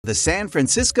The San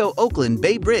Francisco-Oakland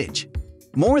Bay Bridge.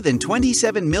 More than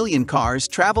 27 million cars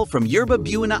travel from Yerba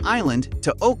Buena Island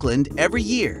to Oakland every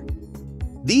year.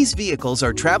 These vehicles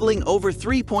are traveling over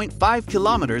 3.5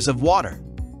 kilometers of water.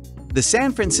 The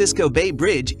San Francisco Bay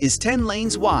Bridge is 10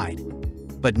 lanes wide.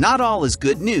 But not all is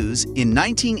good news. In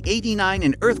 1989,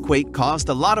 an earthquake caused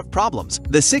a lot of problems.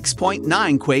 The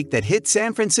 6.9 quake that hit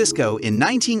San Francisco in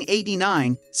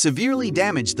 1989 severely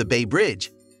damaged the Bay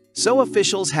Bridge. So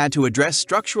officials had to address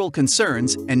structural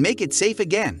concerns and make it safe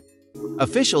again.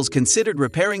 Officials considered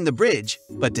repairing the bridge,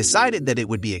 but decided that it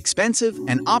would be expensive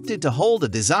and opted to hold a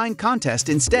design contest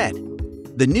instead.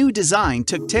 The new design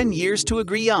took 10 years to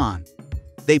agree on.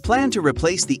 They planned to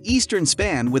replace the eastern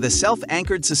span with a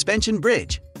self-anchored suspension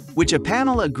bridge, which a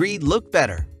panel agreed looked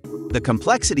better. The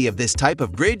complexity of this type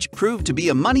of bridge proved to be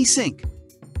a money sink.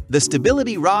 The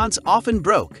stability rods often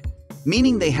broke,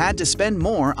 meaning they had to spend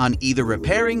more on either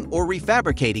repairing or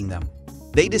refabricating them.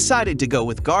 They decided to go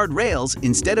with guard rails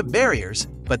instead of barriers,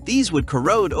 but these would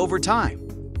corrode over time.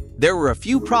 There were a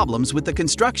few problems with the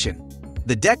construction.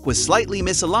 The deck was slightly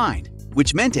misaligned,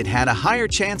 which meant it had a higher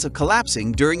chance of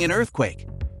collapsing during an earthquake.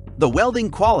 The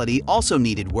welding quality also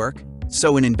needed work,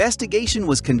 so an investigation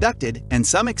was conducted and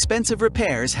some expensive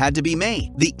repairs had to be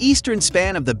made. The eastern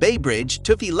span of the Bay Bridge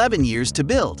took 11 years to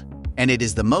build, and it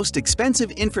is the most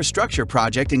expensive infrastructure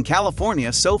project in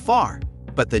California so far.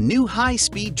 But the new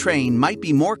high-speed train might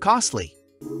be more costly.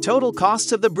 Total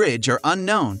costs of the bridge are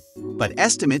unknown, but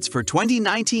estimates for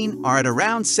 2019 are at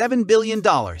around $7 billion.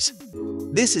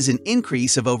 This is an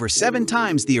increase of over 7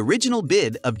 times the original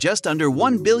bid of just under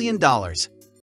 $1 billion.